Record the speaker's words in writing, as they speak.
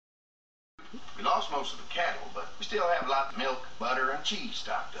We lost most of the cattle, but we still have lots of milk, butter, and cheese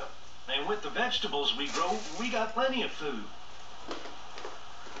stocked up. And with the vegetables we grow, we got plenty of food.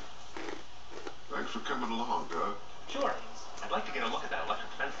 Thanks for coming along, Doug. Sure. I'd like to get a look at that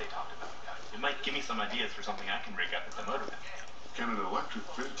electric fence they talked about. It might give me some ideas for something I can rig up at the motor pen. Can an electric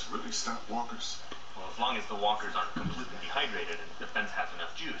fence really stop walkers? Well, as long as the walkers aren't completely dehydrated and the fence has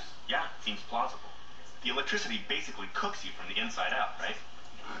enough juice, yeah, it seems plausible. The electricity basically cooks you from the inside out, right?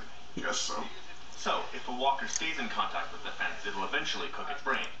 I guess so. So, if a walker stays in contact with the fence, it'll eventually cook its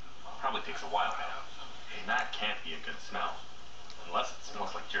brain. Probably takes a while, though. And that can't be a good smell. Unless it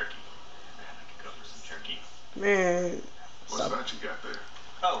smells like jerky. Man, I could go for some jerky. Man. What's that you got there?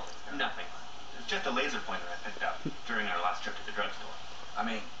 Oh, nothing. It's just a laser pointer I picked up during our last trip to the drugstore. I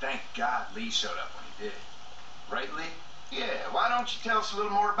mean, thank God Lee showed up when he did. Right, Lee? Yeah, why don't you tell us a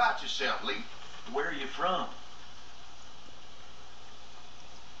little more about yourself, Lee? Where are you from?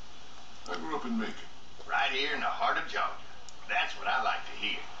 I grew up in Macon. Right here in the heart of Georgia. That's what I like to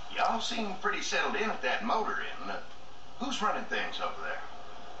hear. Y'all seem pretty settled in at that motor inn. Who's running things over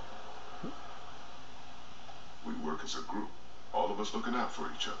there? We work as a group. All of us looking out for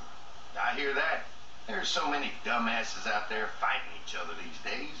each other. I hear that. There's so many dumbasses out there fighting each other these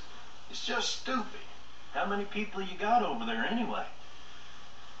days. It's just stupid. How many people you got over there anyway?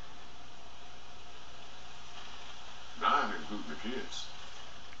 9, including the kids.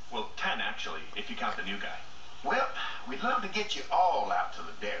 Well, 10 actually, if you count the new guy. Well, we'd love to get you all out to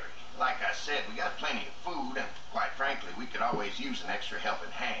the dairy. Like I said, we got plenty of food, and quite frankly, we could always use an extra helping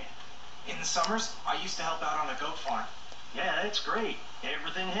hand. In the summers, I used to help out on a goat farm. Yeah, that's great.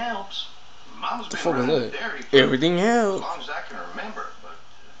 Everything helps. Mama's The been fuck is running the that? dairy for Everything as helps. long as I can remember, but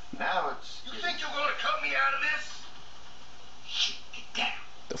now it's... You think you're gonna cut me out of this? Shit, get down.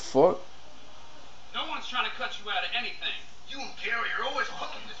 The fuck? No one's trying to cut you out of anything. You and Gary are always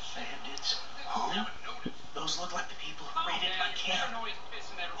pulling this shit. Bandits. You haven't noticed. Those look like the people who Oh, man, raided my you're camp. paranoid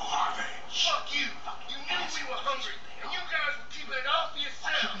pissing Who everywhere. are they? Fuck you. You knew we were hungry, and you guys were keeping it all for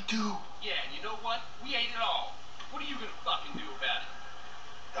What should we yourself. do? Yeah, and you know what? We ate it all. What are you gonna fucking do about it?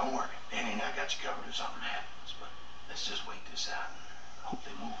 Don't worry, Danny and I got you covered if something happens, but let's just wait this out and hope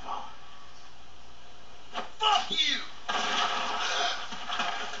they move on. Fuck you!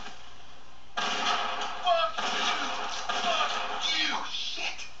 Fuck you! Fuck you!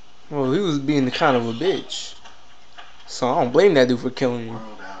 Shit! Well, he was being kind of a bitch. So I don't blame that dude for killing The him.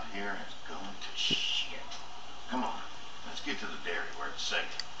 world out here has gone to shit. Come on, let's get to the dairy where it's safe.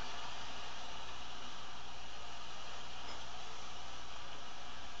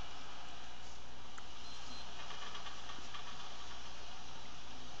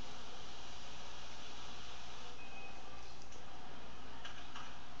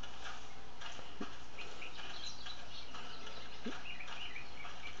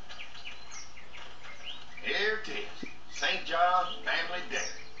 Here it is, St. John's Family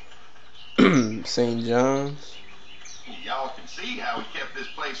Dairy. St. John's. Y'all can see how we kept this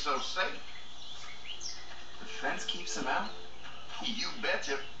place so safe. The fence keeps him out? You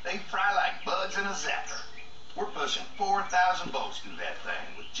betcha. They fry like bugs in a zapper. We're pushing 4,000 volts through that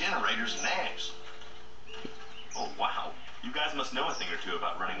thing with generators and amps. Oh, wow. You guys must know a thing or two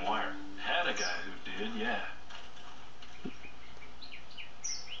about running wire. Had a guy who did, yeah.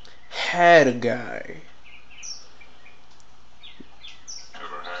 Had a guy.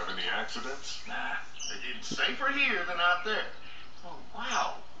 Ever have any accidents? Nah, it's safer here than out there. Oh,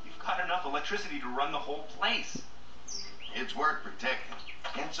 wow. You've got enough electricity to run the whole place. It's worth protecting.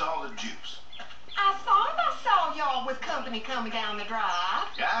 Hence all the juice. I thought I saw y'all with company coming down the drive.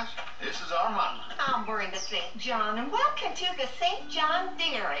 Guys, this is our mama. I'm Brenda St. John, and welcome to the St. John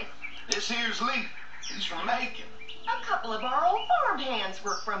Dairy. This here's Lee. He's from Macon. A couple of our old farm hands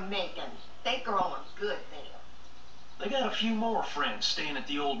were from Macon. They grow 'em good there. They got a few more friends staying at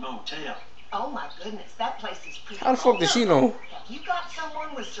the old motel. Oh my goodness, that place is pretty. How the fuck does she know? Have you got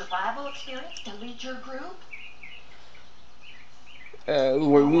someone with survival experience to lead your group?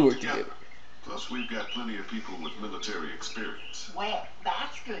 We work together. Plus, we've got plenty of people with military experience. Well,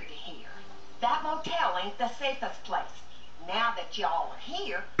 that's good to hear. That motel ain't the safest place. Now that y'all are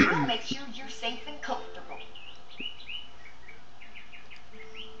here, we'll make sure you're safe and comfortable.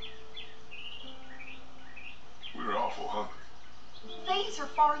 We're awful hungry. These are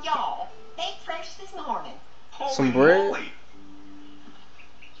for y'all. Baked fresh this morning. Holy Some bread? moly.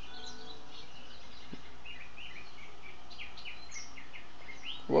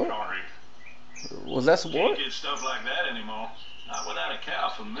 What? Sorry. Was that support? Can't get stuff like that anymore. Not without a cow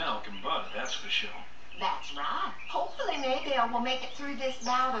for milk and butter, that's for sure. That's right. Hopefully Maybelle will make it through this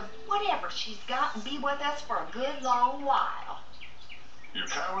bout of whatever she's got and be with us for a good long while. Your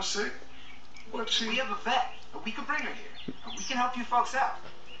cow is sick? What We she? have a vet. We could bring her here. We can help you folks out.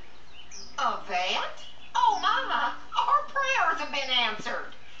 A vet? Oh my, our prayers have been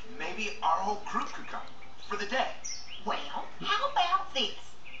answered. Maybe our whole group could come for the day. Well, how about this?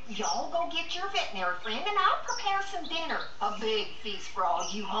 Y'all go get your veterinary friend and I'll prepare some dinner. A big feast for all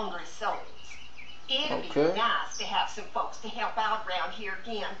you hungry souls. It'd Okay. be nice to have some folks to help out around here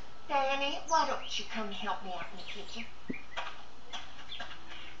again. Danny, why don't you come and help me out in the kitchen?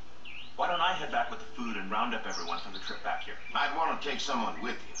 Why don't I head back with the food and round up everyone for the trip back here? Might want to take someone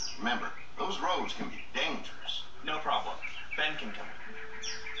with you. Remember, those roads can be dangerous. No problem. Ben can come with me.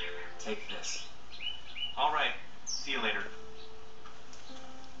 Take this. All right. See you later.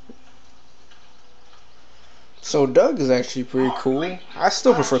 So Doug is actually pretty cool. I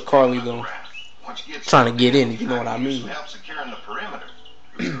still prefer Carly though. Trying to get in, if you know what I mean. Help securing the perimeter.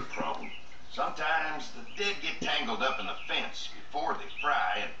 Is there a problem? Sometimes the dead get tangled up in the fence before they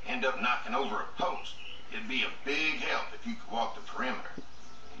fry and end up knocking over a post. It'd be a big help if you could walk the perimeter.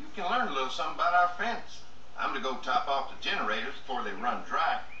 You can learn a little something about our fence. I'm to go top off the generators before they run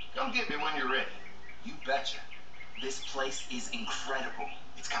dry. Come get me when you're ready. You betcha. This place is incredible.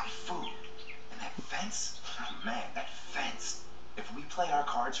 It's got food. And that fence? Oh, man, that fence. If we play our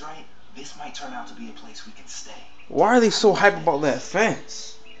cards right, this might turn out to be a place we can stay. Why are they so hype about that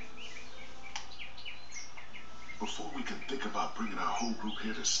fence? Before we can think about bringing our whole group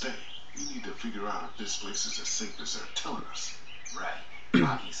here to stay, we need to figure out if this place is as safe as they're telling us. Right.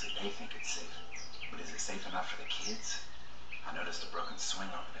 Obviously, they think it's safe. But is it safe enough for the kids? I noticed a broken swing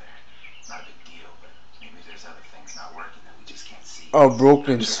over there. Not a big deal, but maybe there's other things not working that we just can't see. A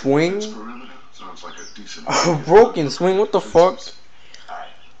broken Checking swing? the fence perimeter sounds like a decent A idea. broken swing? What the fuck? Alright,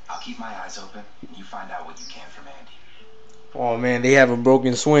 I'll keep my eyes open, and you find out what you can from Andy. Oh man, they have a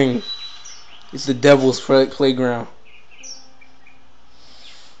broken swing. It's the devil's playground.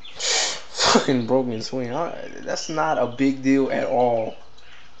 Fucking broken swing. That's not a big deal at all.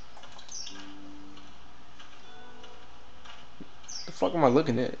 The fuck am I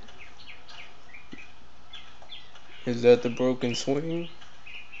looking at? Is that the broken swing?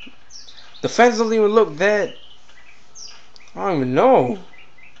 The fence doesn't even look that. I don't even know.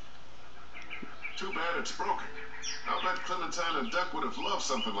 Too bad it's broken. I'll bet Clementine and Duck would have loved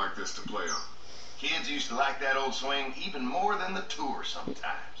something like this to play on. Kids used to like that old swing even more than the tour sometimes.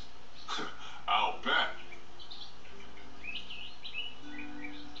 I'll bet.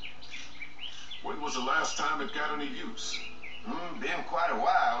 When was the last time it got any use? Been quite a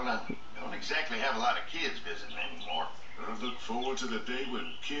while. Don't exactly have a lot of kids visiting anymore. I look forward to the day when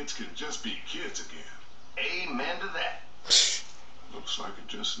kids can just be kids again. Amen to that. Looks like it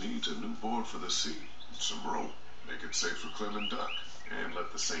just needs a new board for the sea and some rope. Make it safe for Clem and Duck. And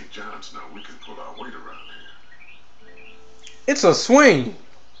let the St. John's know we can pull our weight around here. It's a swing.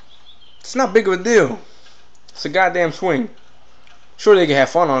 It's not big of a deal. It's a goddamn swing. Sure, they can have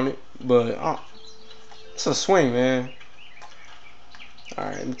fun on it, but it's a swing, man.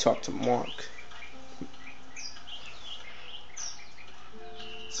 Alright, let me talk to Mark.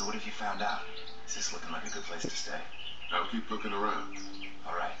 So what have you found out? Is this looking like a good place to stay? I'll keep looking around.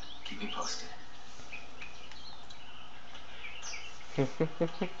 Alright, keep me posted.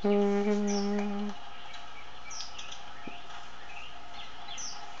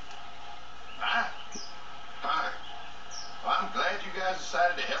 Hi. Hi. Well, I'm glad you guys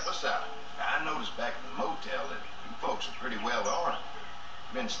decided to help us out. I noticed back in the motel that you folks are pretty well armed.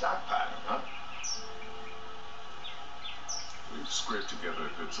 Been stockpiling, huh? We've scraped together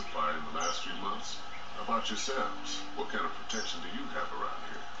a good supply in the last few months. How about yourselves? What kind of protection do you have around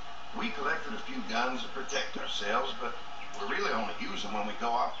here? We collected a few guns to protect ourselves, but we really only use them when we go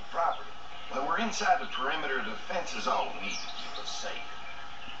off the property. When we're inside the perimeter, the fence is all we need to keep us safe.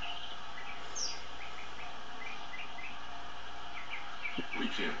 We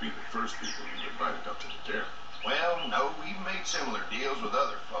can't be the first people you invited up to the dairy. Well, no, we've made similar deals with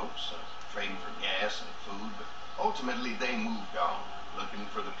other folks, trading for gas and food, but ultimately they moved on, looking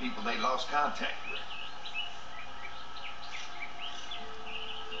for the people they lost contact with.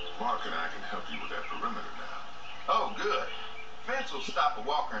 Mark and I can help you with that perimeter now. Oh, good. Fence will stop a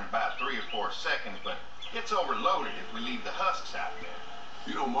walker in about 3 or 4 seconds, but gets overloaded if we leave the husks out there.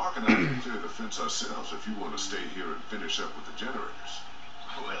 You know, Mark and I can clear the fence ourselves if you want to stay here and finish up with the generators.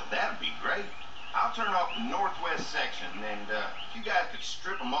 Well, that'd be great. I'll turn off the northwest section, and if you guys could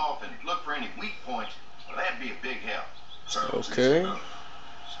strip them off and look for any weak points, well, that'd be a big help. Sounds Okay. easy enough.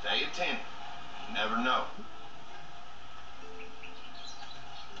 Stay attentive. You never know.